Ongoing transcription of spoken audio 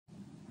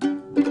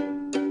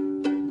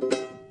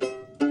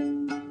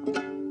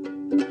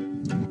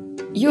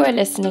You are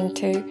listening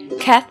to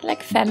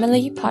Catholic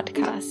Family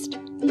Podcast.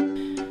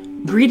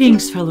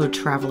 Greetings, fellow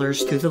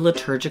travelers through the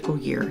liturgical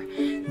year.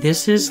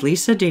 This is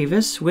Lisa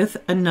Davis with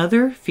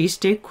another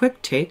Feast Day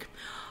Quick Take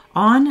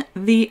on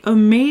the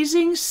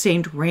amazing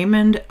Saint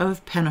Raymond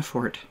of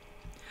Penafort,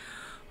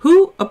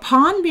 who,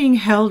 upon being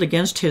held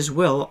against his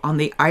will on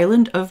the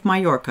island of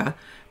Majorca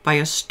by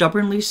a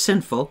stubbornly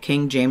sinful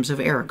King James of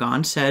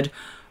Aragon, said,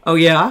 "Oh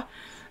yeah?"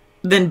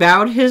 then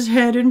bowed his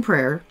head in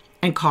prayer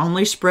and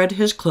calmly spread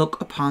his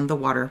cloak upon the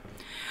water,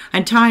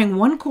 and tying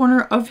one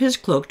corner of his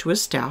cloak to his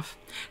staff,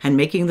 and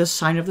making the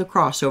sign of the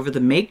cross over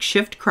the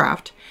makeshift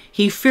craft,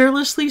 he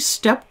fearlessly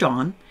stepped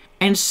on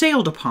and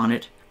sailed upon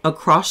it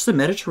across the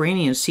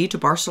Mediterranean Sea to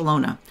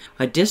Barcelona,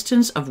 a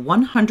distance of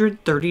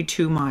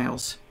 132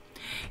 miles.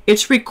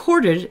 It's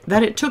recorded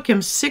that it took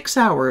him 6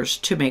 hours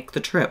to make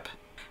the trip.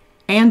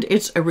 And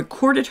it's a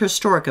recorded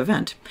historic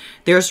event.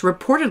 There's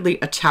reportedly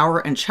a tower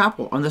and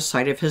chapel on the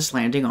site of his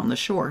landing on the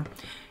shore.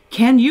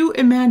 Can you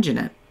imagine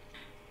it?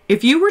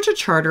 If you were to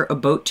charter a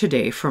boat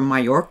today from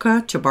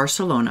Majorca to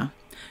Barcelona,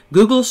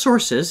 Google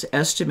sources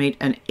estimate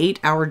an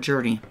 8-hour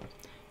journey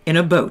in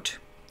a boat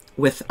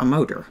with a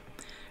motor.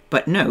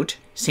 But note,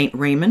 St.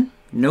 Raymond,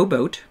 no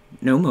boat,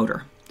 no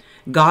motor.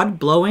 God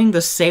blowing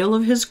the sail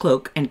of his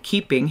cloak and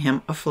keeping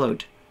him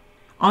afloat.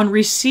 On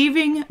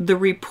receiving the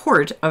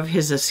report of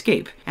his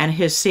escape and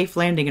his safe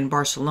landing in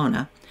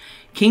Barcelona,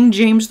 King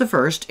James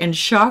I, in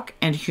shock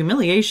and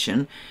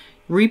humiliation,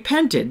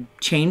 repented,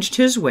 changed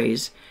his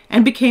ways,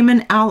 and became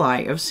an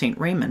ally of St.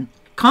 Raymond,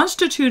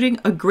 constituting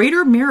a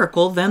greater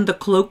miracle than the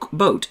cloak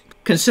boat,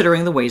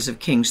 considering the ways of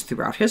kings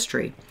throughout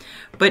history.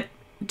 But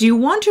do you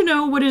want to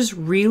know what is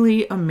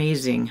really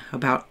amazing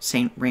about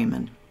St.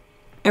 Raymond?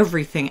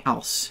 Everything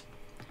else.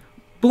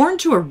 Born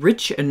to a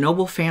rich and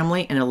noble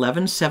family in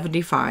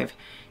 1175,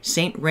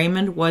 St.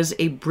 Raymond was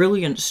a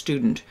brilliant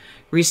student,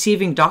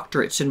 receiving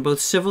doctorates in both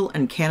civil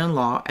and canon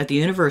law at the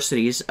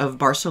universities of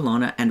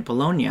Barcelona and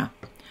Bologna.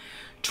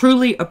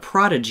 Truly a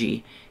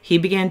prodigy, he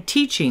began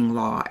teaching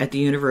law at the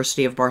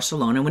University of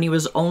Barcelona when he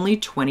was only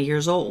 20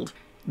 years old,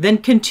 then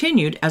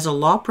continued as a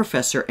law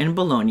professor in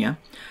Bologna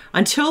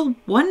until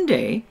one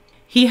day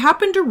he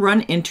happened to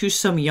run into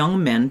some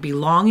young men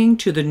belonging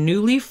to the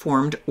newly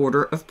formed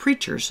order of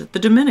preachers, the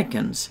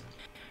Dominicans.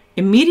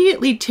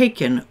 Immediately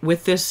taken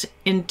with this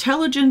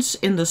intelligence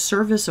in the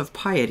service of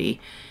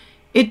piety,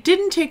 it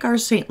didn't take our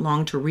saint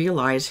long to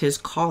realize his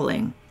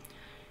calling.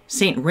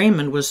 St.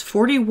 Raymond was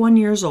 41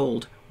 years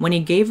old when he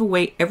gave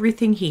away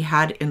everything he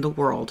had in the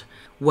world,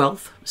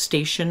 wealth,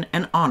 station,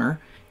 and honor,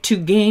 to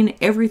gain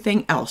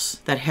everything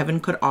else that heaven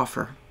could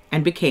offer,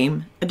 and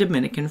became a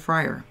Dominican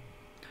friar.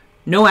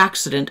 No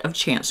accident of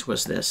chance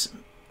was this,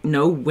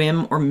 no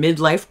whim or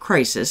midlife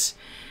crisis.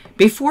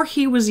 Before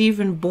he was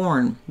even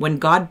born, when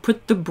God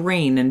put the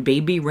brain in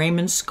baby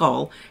Raymond's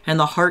skull and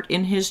the heart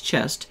in his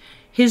chest,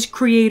 his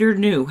Creator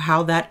knew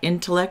how that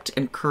intellect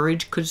and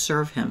courage could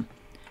serve him.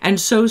 And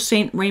so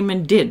St.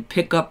 Raymond did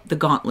pick up the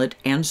gauntlet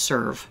and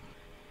serve.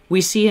 We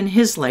see in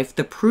his life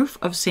the proof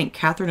of St.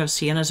 Catherine of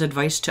Siena's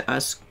advice to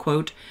us,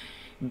 quote,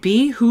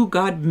 "Be who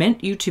God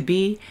meant you to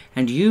be,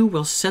 and you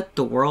will set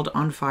the world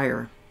on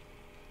fire."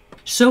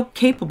 So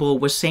capable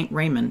was St.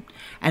 Raymond,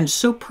 and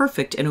so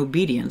perfect in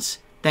obedience,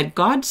 that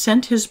God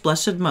sent his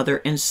Blessed Mother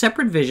in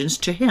separate visions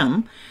to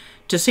him,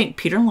 to St.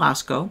 Peter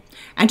Nolasco,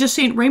 and to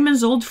St.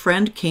 Raymond's old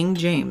friend King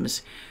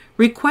James,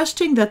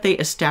 requesting that they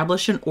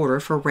establish an order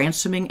for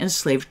ransoming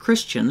enslaved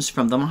Christians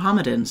from the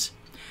Mohammedans.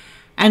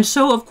 And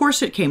so, of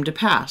course, it came to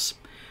pass.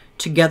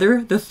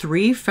 Together, the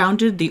three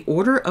founded the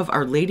Order of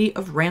Our Lady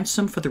of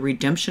Ransom for the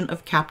Redemption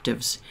of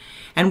Captives,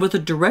 and with the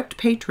direct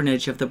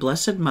patronage of the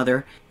Blessed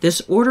Mother,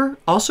 this order,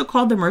 also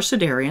called the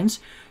Mercidarians,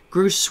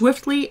 grew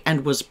swiftly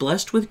and was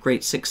blessed with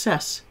great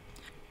success.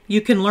 You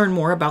can learn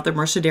more about the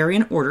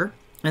Mercidarian Order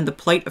and the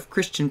plight of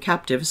Christian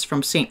captives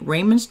from St.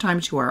 Raymond's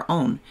time to our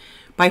own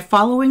by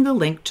following the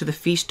link to the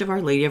Feast of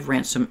Our Lady of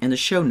Ransom in the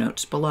show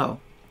notes below.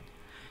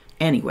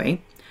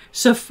 Anyway,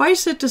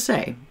 suffice it to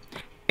say,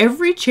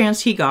 every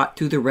chance he got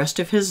through the rest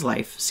of his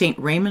life, St.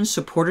 Raymond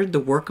supported the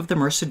work of the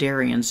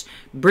Mercidarians,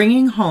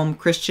 bringing home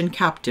Christian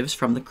captives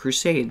from the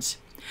Crusades,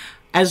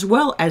 as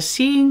well as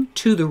seeing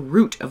to the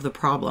root of the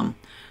problem,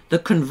 the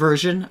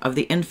conversion of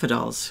the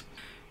infidels.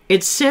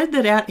 It's said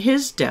that at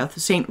his death,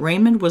 St.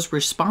 Raymond was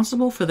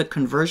responsible for the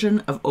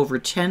conversion of over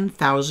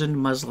 10,000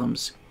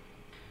 Muslims.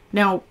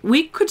 Now,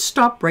 we could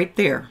stop right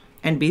there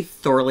and be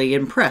thoroughly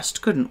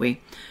impressed, couldn't we?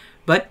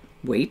 But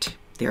wait,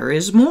 there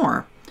is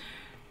more.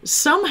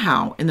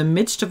 Somehow, in the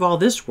midst of all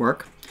this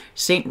work,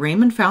 St.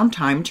 Raymond found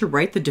time to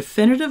write the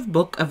definitive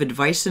book of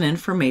advice and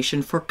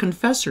information for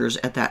confessors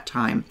at that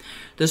time,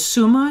 the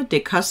Summa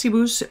de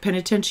Casibus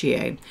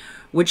Penitentiae,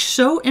 which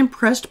so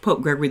impressed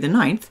Pope Gregory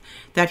IX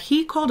that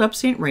he called up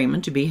St.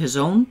 Raymond to be his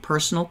own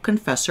personal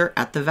confessor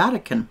at the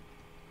Vatican.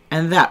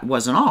 And that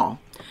wasn't all.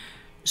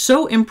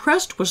 So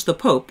impressed was the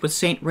Pope with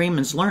St.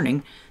 Raymond's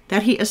learning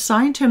that he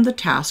assigned him the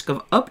task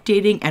of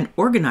updating and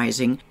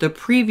organizing the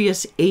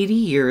previous 80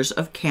 years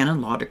of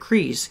canon law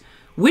decrees,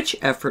 which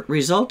effort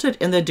resulted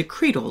in the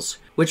decretals,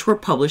 which were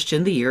published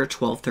in the year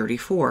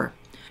 1234.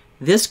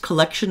 This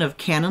collection of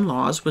canon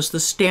laws was the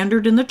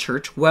standard in the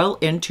church well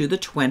into the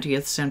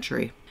 20th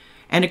century,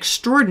 an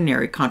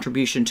extraordinary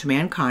contribution to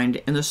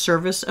mankind in the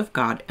service of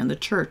God and the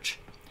church.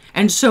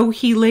 And so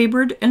he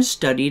labored and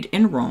studied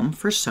in Rome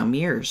for some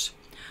years,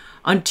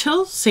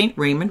 until St.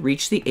 Raymond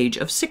reached the age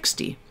of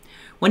 60,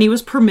 when he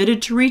was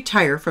permitted to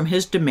retire from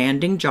his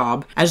demanding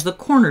job as the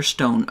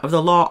cornerstone of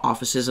the law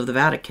offices of the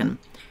Vatican,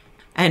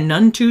 and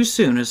none too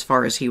soon as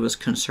far as he was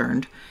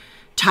concerned.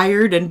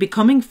 Tired and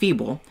becoming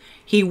feeble,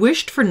 he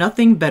wished for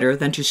nothing better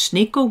than to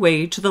sneak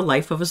away to the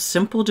life of a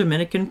simple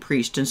Dominican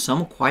priest in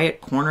some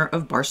quiet corner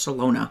of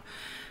Barcelona.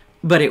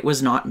 But it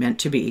was not meant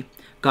to be.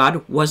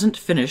 God wasn't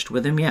finished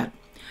with him yet.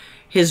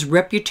 His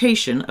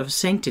reputation of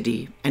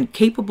sanctity and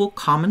capable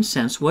common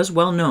sense was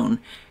well known,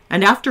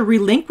 and after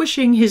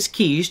relinquishing his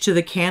keys to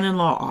the canon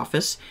law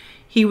office,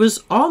 he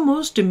was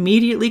almost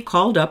immediately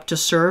called up to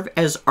serve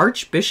as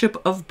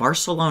Archbishop of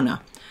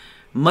Barcelona,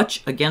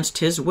 much against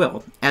his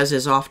will, as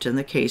is often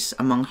the case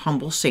among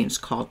humble saints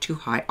called to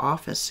high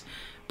office.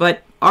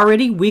 But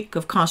already weak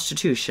of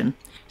constitution,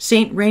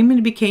 St.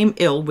 Raymond became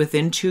ill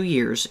within 2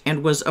 years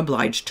and was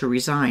obliged to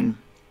resign.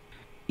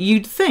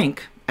 You'd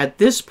think, at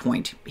this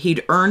point,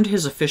 he'd earned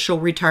his official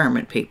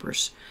retirement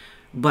papers.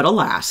 But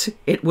alas,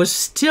 it was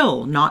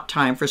still not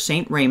time for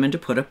St. Raymond to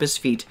put up his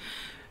feet.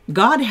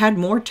 God had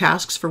more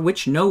tasks for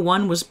which no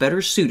one was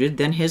better suited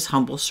than his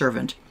humble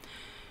servant.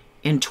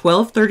 In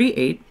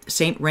 1238,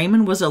 St.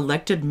 Raymond was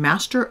elected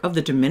Master of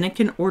the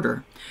Dominican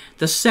Order,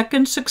 the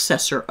second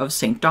successor of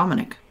St.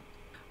 Dominic.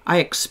 I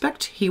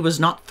expect he was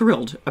not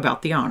thrilled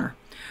about the honor,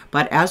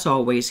 but as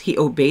always, he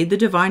obeyed the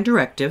divine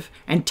directive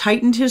and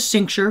tightened his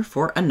cincture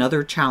for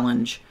another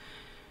challenge.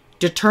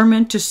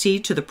 Determined to see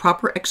to the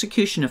proper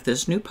execution of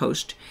this new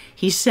post,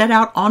 he set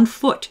out on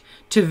foot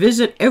to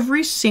visit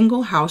every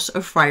single house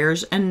of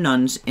friars and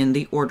nuns in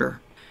the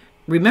order.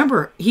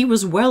 Remember, he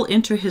was well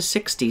into his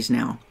 60s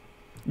now.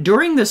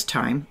 During this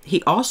time,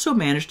 he also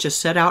managed to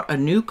set out a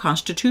new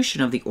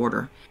constitution of the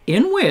order,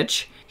 in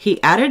which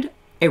he added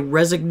a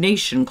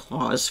resignation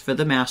clause for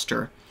the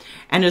master.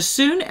 And as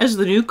soon as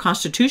the new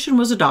constitution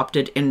was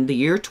adopted in the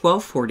year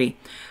 1240,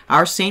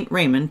 our St.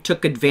 Raymond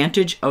took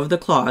advantage of the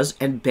clause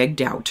and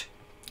begged out.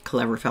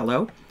 Clever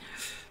fellow.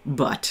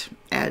 But,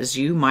 as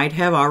you might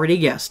have already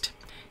guessed,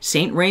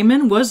 St.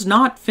 Raymond was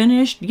not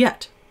finished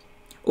yet.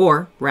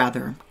 Or,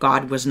 rather,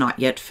 God was not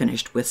yet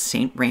finished with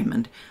St.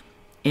 Raymond.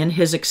 In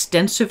his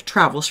extensive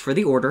travels for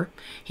the order,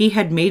 he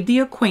had made the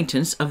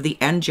acquaintance of the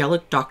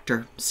angelic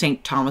doctor,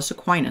 St. Thomas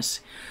Aquinas,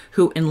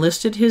 who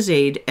enlisted his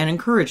aid and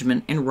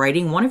encouragement in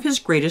writing one of his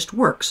greatest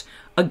works,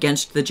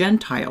 Against the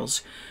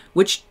Gentiles,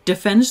 which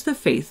defends the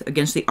faith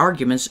against the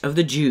arguments of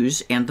the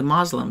Jews and the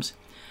Muslims.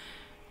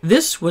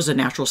 This was a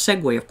natural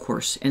segue, of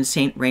course, in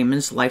St.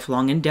 Raymond's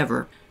lifelong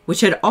endeavor,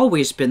 which had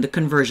always been the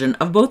conversion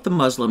of both the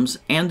Muslims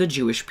and the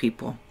Jewish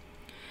people.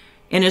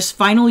 In his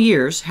final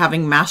years,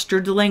 having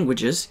mastered the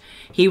languages,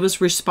 he was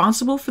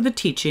responsible for the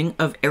teaching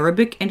of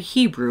Arabic and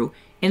Hebrew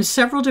in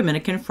several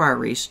Dominican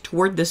friaries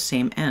toward this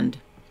same end.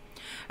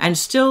 And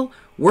still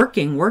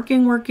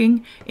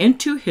working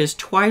into his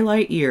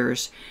twilight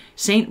years,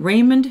 St.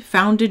 Raymond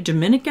founded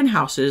Dominican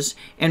houses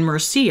in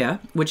Murcia,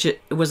 which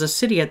was a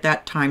city at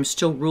that time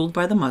still ruled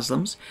by the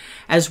Muslims,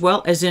 as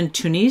well as in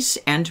Tunis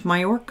and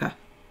Majorca.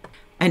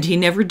 And he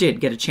never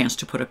did get a chance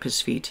to put up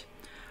his feet,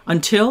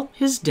 until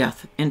his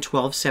death in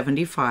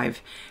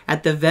 1275,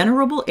 at the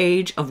venerable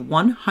age of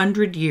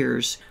 100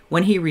 years,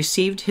 when he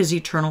received his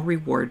eternal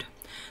reward,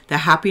 the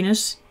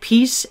happiness,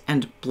 peace,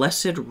 and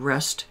blessed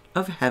rest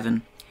of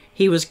heaven.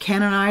 He was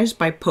canonized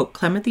by Pope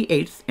Clement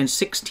VIII in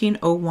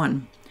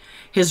 1601.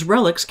 His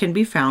relics can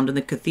be found in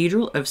the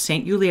Cathedral of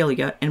St.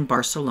 Eulalia in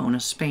Barcelona,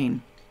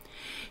 Spain.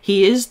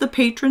 He is the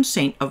patron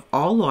saint of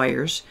all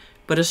lawyers,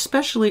 but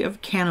especially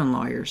of canon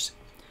lawyers.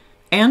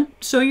 And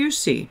so you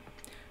see,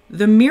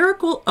 the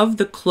miracle of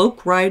the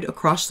cloak ride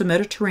across the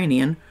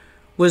Mediterranean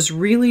was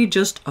really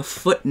just a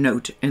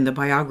footnote in the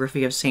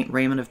biography of St.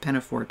 Raymond of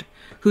Penafort,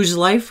 whose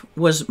life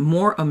was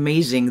more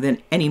amazing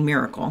than any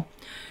miracle.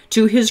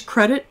 To his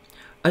credit,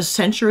 a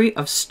century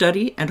of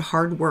study and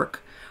hard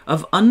work,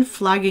 of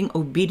unflagging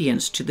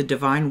obedience to the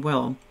divine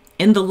will,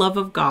 in the love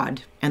of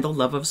God and the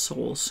love of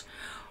souls,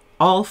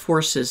 all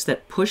forces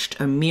that pushed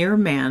a mere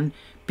man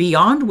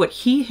beyond what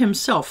he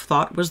himself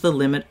thought was the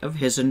limit of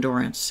his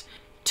endurance,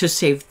 to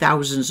save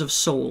thousands of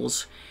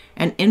souls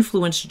and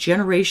influence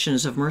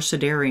generations of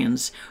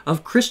Mercidarians,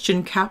 of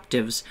Christian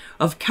captives,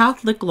 of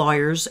Catholic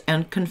lawyers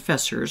and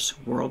confessors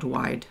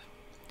worldwide.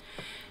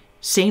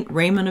 St.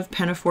 Raymond of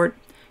Penafort,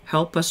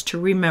 help us to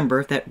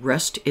remember that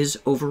rest is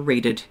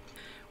overrated.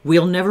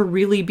 We'll never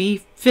really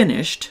be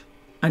finished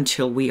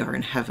until we are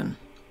in heaven.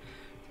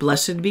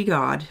 Blessed be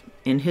God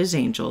in his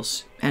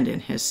angels and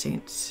in his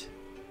saints.